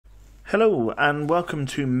Hello and welcome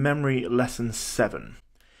to Memory Lesson 7.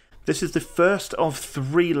 This is the first of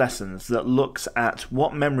 3 lessons that looks at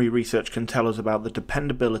what memory research can tell us about the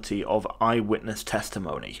dependability of eyewitness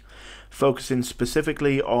testimony, focusing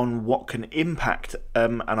specifically on what can impact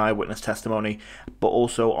an eyewitness testimony, but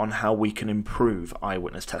also on how we can improve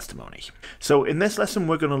eyewitness testimony. So in this lesson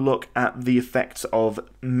we're going to look at the effects of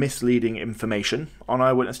misleading information on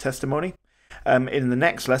eyewitness testimony. In the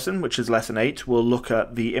next lesson, which is lesson 8, we'll look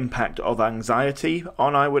at the impact of anxiety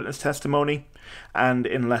on eyewitness testimony. And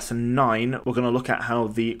in lesson 9, we're going to look at how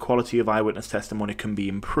the quality of eyewitness testimony can be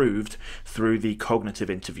improved through the cognitive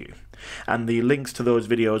interview. And the links to those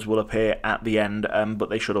videos will appear at the end,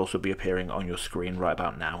 but they should also be appearing on your screen right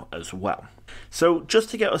about now as well. So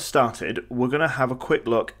just to get us started, we're going to have a quick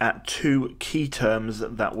look at 2 key terms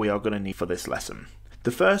that we are going to need for this lesson.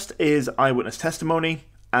 The first is eyewitness testimony,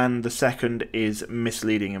 and the second is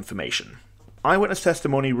misleading information. Eyewitness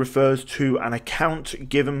testimony refers to an account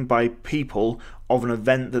given by people of an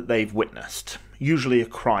event that they've witnessed, usually a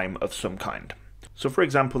crime of some kind. So for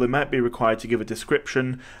example, they might be required to give a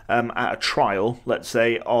description at a trial, let's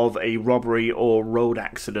say, of a robbery or road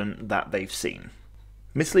accident that they've seen.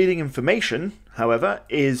 Misleading information, however,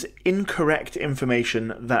 is incorrect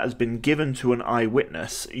information that has been given to an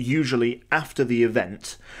eyewitness, usually after the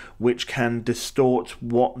event, which can distort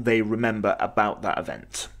what they remember about that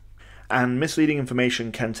event. And misleading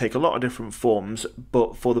information can take a lot of different forms,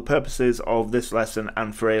 but for the purposes of this lesson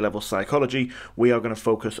and for A-level psychology, we are going to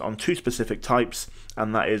focus on 2 specific types,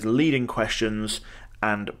 and that is leading questions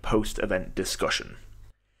and post-event discussion.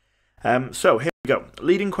 So here we go.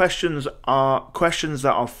 Leading questions are questions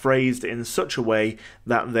that are phrased in such a way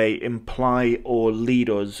that they imply or lead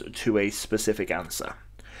us to a specific answer.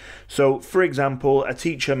 So, for example, a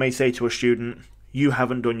teacher may say to a student, "You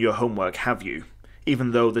haven't done your homework, have you?"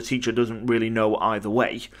 Even though the teacher doesn't really know either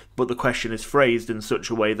way, but the question is phrased in such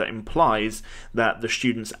a way that implies that the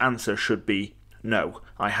student's answer should be, "No,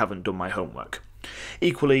 I haven't done my homework."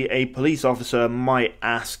 Equally, a police officer might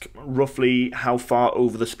ask roughly how far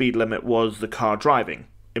over the speed limit was the car driving,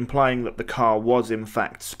 implying that the car was in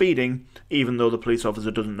fact speeding, even though the police officer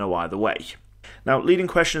doesn't know either way. Now, leading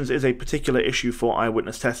questions is a particular issue for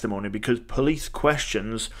eyewitness testimony because police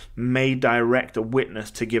questions may direct a witness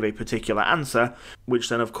to give a particular answer, which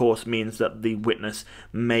then of course means that the witness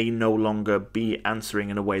may no longer be answering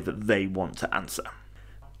in a way that they want to answer.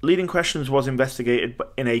 Leading questions was investigated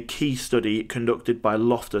in a key study conducted by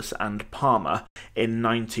Loftus and Palmer in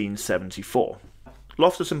 1974.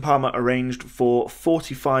 Loftus and Palmer arranged for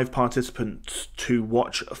 45 participants to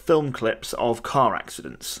watch film clips of car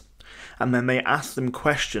accidents, and then they asked them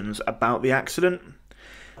questions about the accident.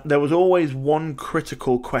 There was always one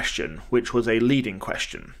critical question, which was a leading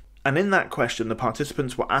question. And in that question, the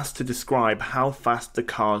participants were asked to describe how fast the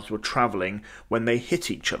cars were travelling when they hit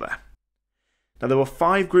each other. Now, there were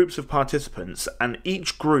 5 groups of participants, and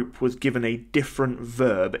each group was given a different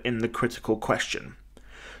verb in the critical question.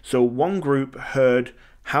 So one group heard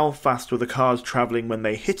how fast were the cars travelling when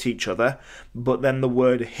they hit each other, but then the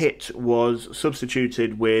word hit was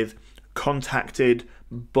substituted with contacted,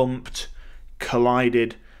 bumped,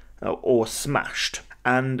 collided, or smashed.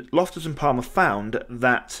 And Loftus and Palmer found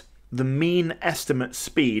that the mean estimate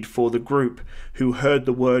speed for the group who heard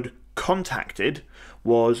the word contacted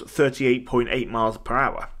was 38.8 miles per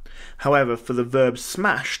hour. However, for the verb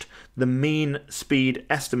smashed, the mean speed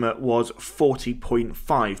estimate was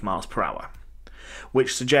 40.5 miles per hour,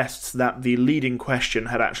 which suggests that the leading question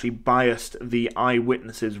had actually biased the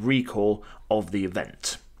eyewitness's recall of the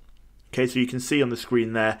event. Okay, so you can see on the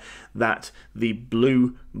screen there that the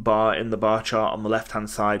blue bar in the bar chart on the left-hand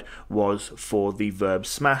side was for the verb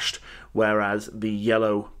smashed, whereas the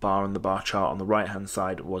yellow bar in the bar chart on the right-hand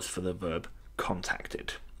side was for the verb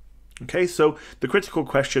contacted. Okay, so the critical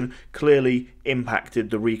question clearly impacted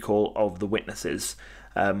the recall of the witnesses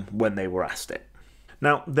when they were asked it.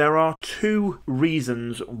 Now, there are 2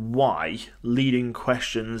 reasons why leading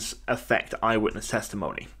questions affect eyewitness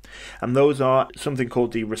testimony. And those are something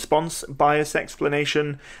called the response bias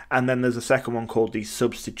explanation, and then there's a second one called the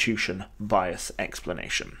substitution bias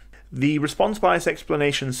explanation. The response bias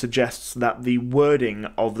explanation suggests that the wording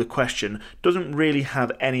of the question doesn't really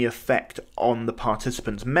have any effect on the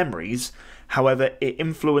participants' memories, however, it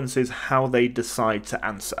influences how they decide to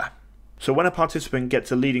answer. So when a participant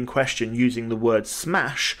gets a leading question using the word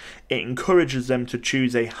smash, it encourages them to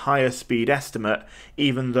choose a higher speed estimate,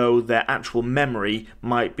 even though their actual memory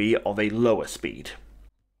might be of a lower speed.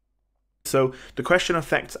 So the question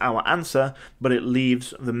affects our answer, but it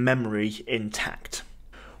leaves the memory intact.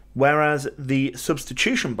 Whereas the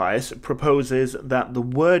substitution bias proposes that the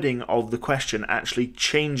wording of the question actually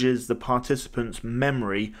changes the participant's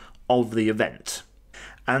memory of the event.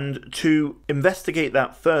 And to investigate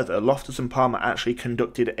that further, Loftus and Palmer actually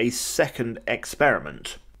conducted a second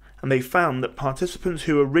experiment. And they found that participants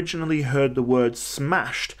who originally heard the word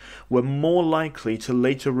smashed were more likely to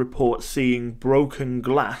later report seeing broken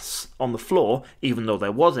glass on the floor, even though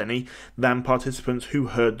there was any, than participants who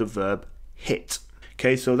heard the verb hit.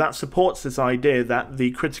 Okay, so that supports this idea that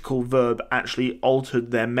the critical verb actually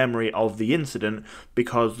altered their memory of the incident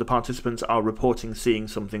because the participants are reporting seeing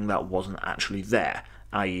something that wasn't actually there,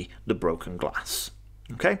 i.e. the broken glass.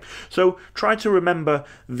 Okay, so try to remember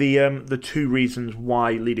the two reasons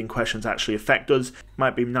why leading questions actually affect us.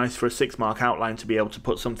 Might be nice for a 6-mark outline to be able to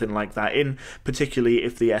put something like that in, particularly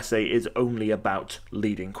if the essay is only about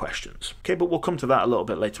leading questions. Okay, but we'll come to that a little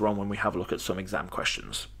bit later on when we have a look at some exam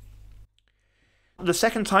questions. The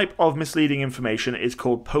second type of misleading information is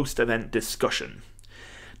called post-event discussion.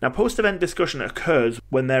 Now, post-event discussion occurs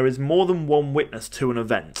when there is more than one witness to an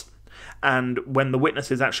event, and when the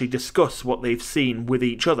witnesses actually discuss what they've seen with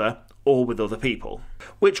each other or with other people,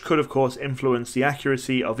 which could of course influence the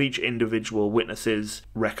accuracy of each individual witness's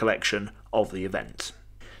recollection of the event.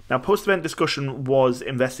 Now, post-event discussion was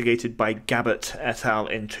investigated by Gabbert et al.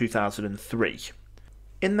 In 2003.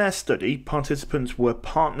 In their study, participants were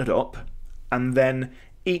partnered up, and then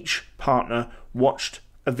each partner watched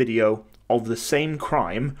a video of the same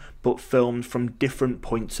crime but filmed from different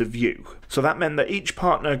points of view. So that meant that each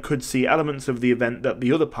partner could see elements of the event that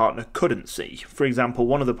the other partner couldn't see. For example,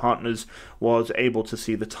 one of the partners was able to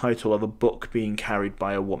see the title of a book being carried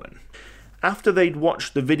by a woman. After they'd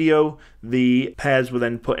watched the video, the pairs were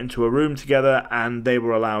then put into a room together and they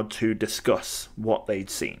were allowed to discuss what they'd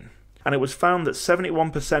seen. And it was found that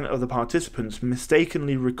 71% of the participants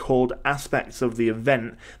mistakenly recalled aspects of the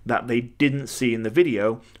event that they didn't see in the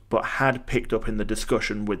video but had picked up in the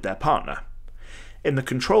discussion with their partner. In the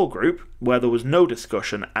control group, where there was no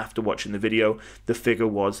discussion after watching the video, the figure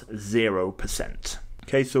was 0%.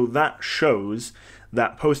 Okay, so that shows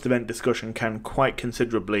that post-event discussion can quite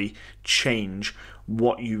considerably change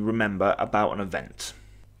what you remember about an event.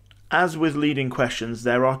 As with leading questions,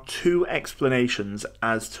 there are two explanations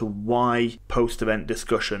as to why post-event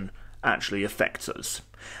discussion actually affects us,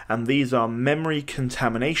 and these are memory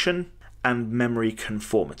contamination and memory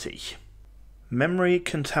conformity. Memory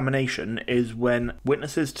contamination is when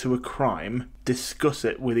witnesses to a crime discuss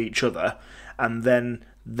it with each other, and then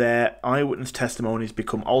their eyewitness testimonies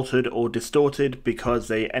become altered or distorted because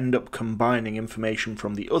they end up combining information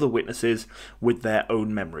from the other witnesses with their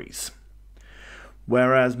own memories.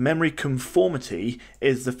 Whereas memory conformity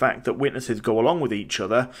is the fact that witnesses go along with each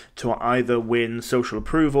other to either win social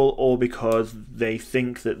approval or because they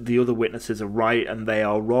think that the other witnesses are right and they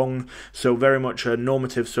are wrong. So very much a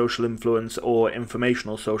normative social influence or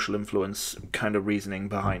informational social influence kind of reasoning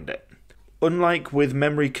behind it. Unlike with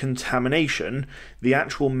memory contamination, the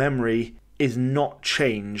actual memory is not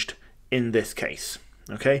changed in this case.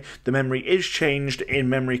 Okay, the memory is changed in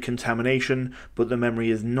memory contamination, but the memory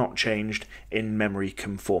is not changed in memory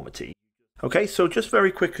conformity. Okay, so just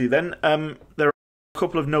very quickly then, there are a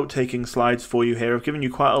couple of note-taking slides for you here. I've given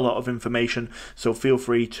you quite a lot of information, so feel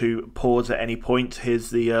free to pause at any point. Here's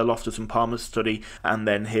the Loftus and Palmer study, and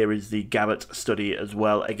then here is the Gabbert study as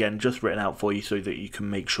well. Again, just written out for you so that you can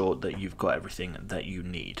make sure that you've got everything that you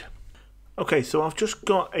need. Okay, so I've just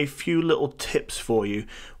got a few little tips for you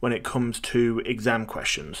when it comes to exam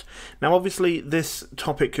questions. Now obviously this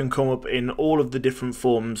topic can come up in all of the different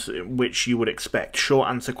forms which you would expect. Short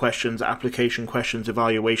answer questions, application questions,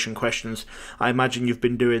 evaluation questions. I imagine you've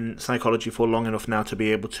been doing psychology for long enough now to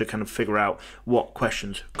be able to kind of figure out what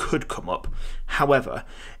questions could come up. However,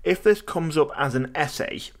 if this comes up as an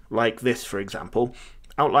essay, like this for example,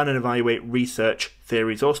 outline and evaluate research,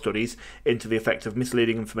 theories or studies into the effect of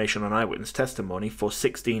misleading information on eyewitness testimony for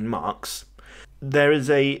 16 marks. There is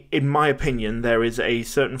in my opinion, there is a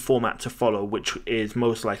certain format to follow which is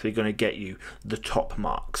most likely going to get you the top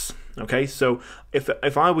marks. Okay, so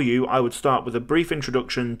if I were you, I would start with a brief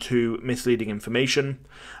introduction to misleading information.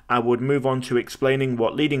 I would move on to explaining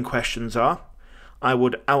what leading questions are. I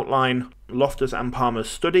would outline Loftus and Palmer's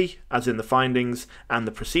study, as in the findings and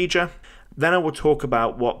the procedure. Then I would talk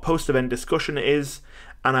about what post-event discussion is,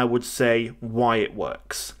 and I would say why it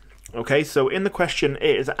works. Okay, so in the question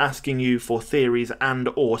it is asking you for theories and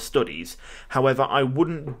or studies. However, I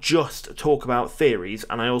wouldn't just talk about theories,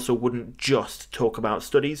 and I also wouldn't just talk about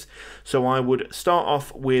studies. So I would start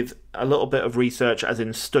off with a little bit of research as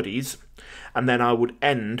in studies, and then I would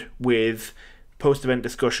end with post-event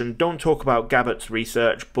discussion, don't talk about Gabbert's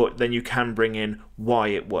research, but then you can bring in why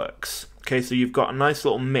it works. Okay, so you've got a nice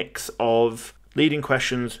little mix of leading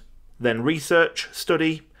questions, then research,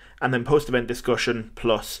 study, and then post-event discussion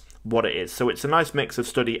plus what it is. So it's a nice mix of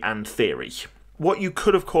study and theory. What you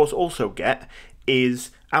could, of course, also get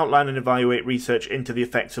is outline and evaluate research into the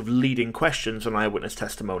effects of leading questions on eyewitness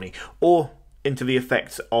testimony, or into the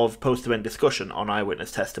effects of post-event discussion on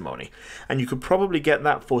eyewitness testimony. And you could probably get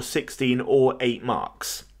that for 16 or 8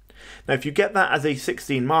 marks. Now, if you get that as a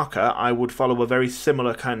 16 marker, I would follow a very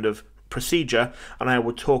similar kind of procedure, and I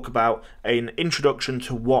would talk about an introduction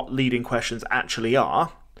to what leading questions actually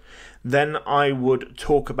are. Then I would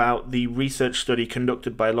talk about the research study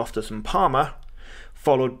conducted by Loftus and Palmer,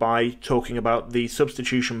 followed by talking about the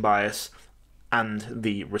substitution bias and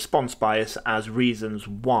the response bias as reasons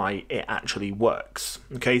why it actually works.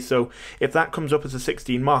 Okay, so if that comes up as a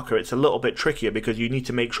 16 marker, it's a little bit trickier because you need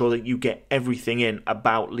to make sure that you get everything in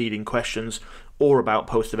about leading questions or about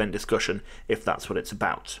post-event discussion if that's what it's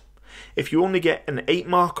about. If you only get an 8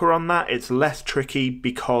 marker on that, it's less tricky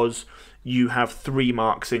because you have 3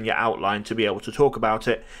 marks in your outline to be able to talk about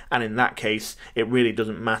it, and in that case it really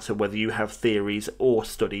doesn't matter whether you have theories or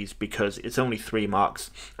studies because it's only 3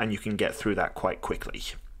 marks and you can get through that quite quickly.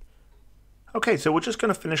 Okay, so we're just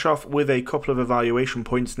going to finish off with a couple of evaluation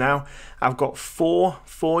points now. I've got 4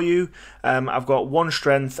 for you. I've got 1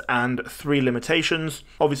 strength and 3 limitations.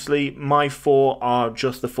 Obviously, my 4 are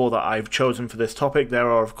just the 4 that I've chosen for this topic.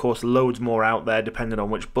 There are, of course, loads more out there depending on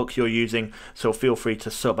which book you're using, so feel free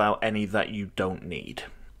to sub out any that you don't need.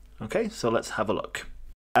 Okay, so let's have a look.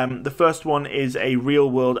 The first one is a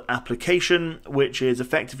real-world application, which is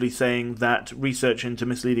effectively saying that research into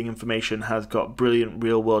misleading information has got brilliant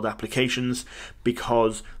real-world applications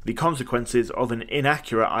because the consequences of an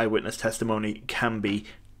inaccurate eyewitness testimony can be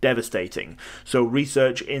devastating. So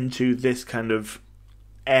research into this kind of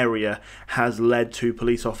area has led to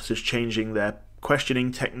police officers changing their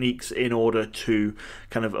questioning techniques in order to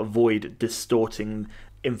kind of avoid distorting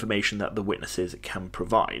information that the witnesses can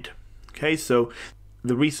provide. Okay, so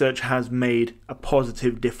the research has made a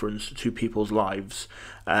positive difference to people's lives,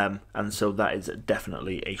 and so that is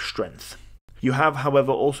definitely a strength. You have,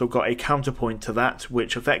 however, also got a counterpoint to that,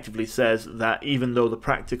 which effectively says that even though the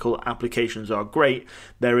practical applications are great,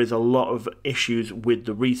 there is a lot of issues with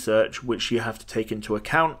the research which you have to take into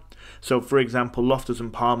account. So, for example, Loftus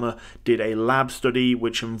and Palmer did a lab study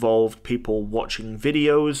which involved people watching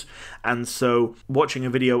videos, and so watching a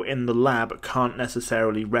video in the lab can't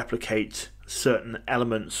necessarily replicate certain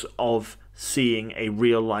elements of seeing a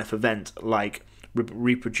real-life event, like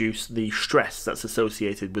reproduce the stress that's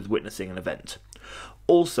associated with witnessing an event.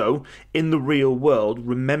 Also, in the real world,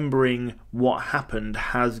 remembering what happened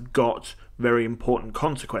has got very important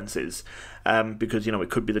consequences, because, you know, it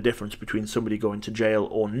could be the difference between somebody going to jail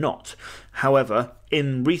or not. However,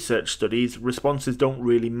 in research studies, responses don't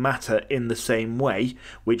really matter in the same way,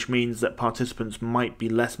 which means that participants might be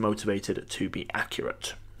less motivated to be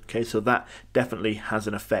accurate. Okay, so that definitely has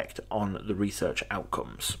an effect on the research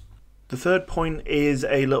outcomes. The third point is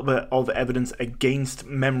a little bit of evidence against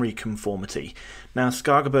memory conformity. Now,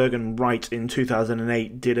 Skagerberg and Wright in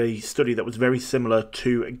 2008 did a study that was very similar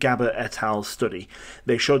to Gabbert et al.'s study.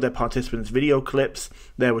 They showed their participants video clips.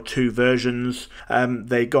 There were 2 versions.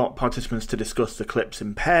 They got participants to discuss the clips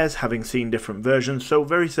in pairs, having seen different versions, so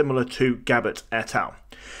very similar to Gabbert et al.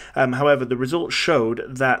 However, the results showed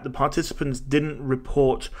that the participants didn't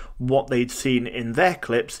report what they'd seen in their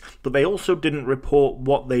clips, but they also didn't report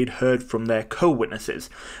what they'd heard from their co-witnesses.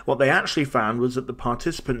 What they actually found was that the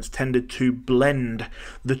participants tended to blend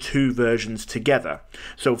the 2 versions together.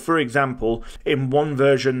 So, for example, in one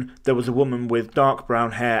version there was a woman with dark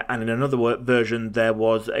brown hair, and in another version there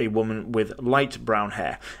was a woman with light brown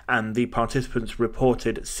hair, and the participants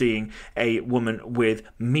reported seeing a woman with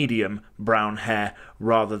medium brown hair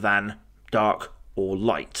rather than dark or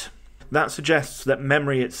light. That suggests that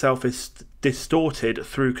memory itself is distorted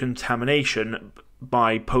through contamination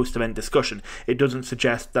by post-event discussion. It doesn't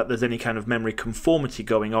suggest that there's any kind of memory conformity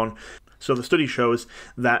going on. So the study shows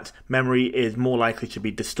that memory is more likely to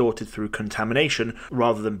be distorted through contamination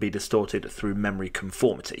rather than be distorted through memory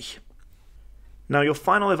conformity. Now, your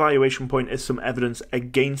final evaluation point is some evidence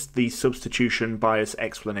against the substitution bias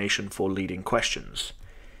explanation for leading questions.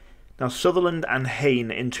 Now, Sutherland and Hain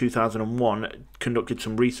in 2001 conducted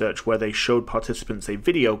some research where they showed participants a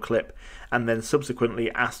video clip and then subsequently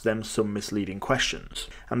asked them some misleading questions.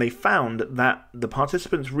 And they found that the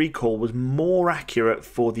participants' recall was more accurate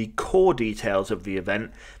for the core details of the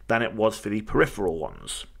event than it was for the peripheral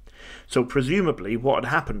ones. So presumably what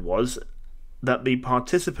had happened was that the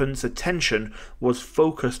participants' attention was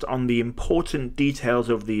focused on the important details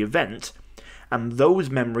of the event, and those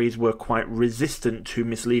memories were quite resistant to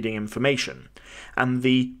misleading information. And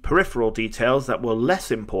the peripheral details that were less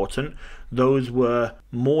important, those were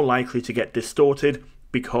more likely to get distorted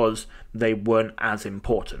because they weren't as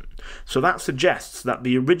important. So that suggests that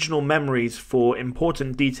the original memories for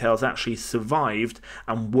important details actually survived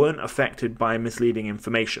and weren't affected by misleading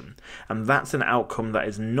information. And that's an outcome that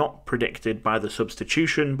is not predicted by the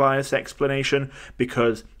substitution bias explanation,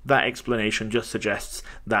 because that explanation just suggests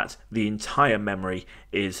that the entire memory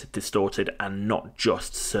is distorted and not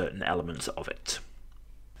just certain elements of it.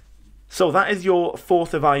 So that is your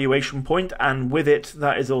fourth evaluation point, and with it,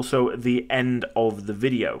 that is also the end of the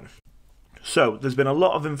video. So there's been a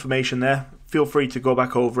lot of information there. Feel free to go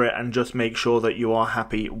back over it and just make sure that you are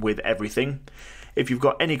happy with everything. If you've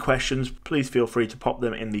got any questions, please feel free to pop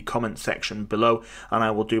them in the comment section below, and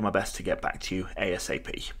I will do my best to get back to you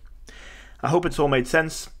ASAP. I hope it's all made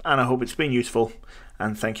sense, and I hope it's been useful,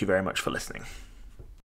 and thank you very much for listening.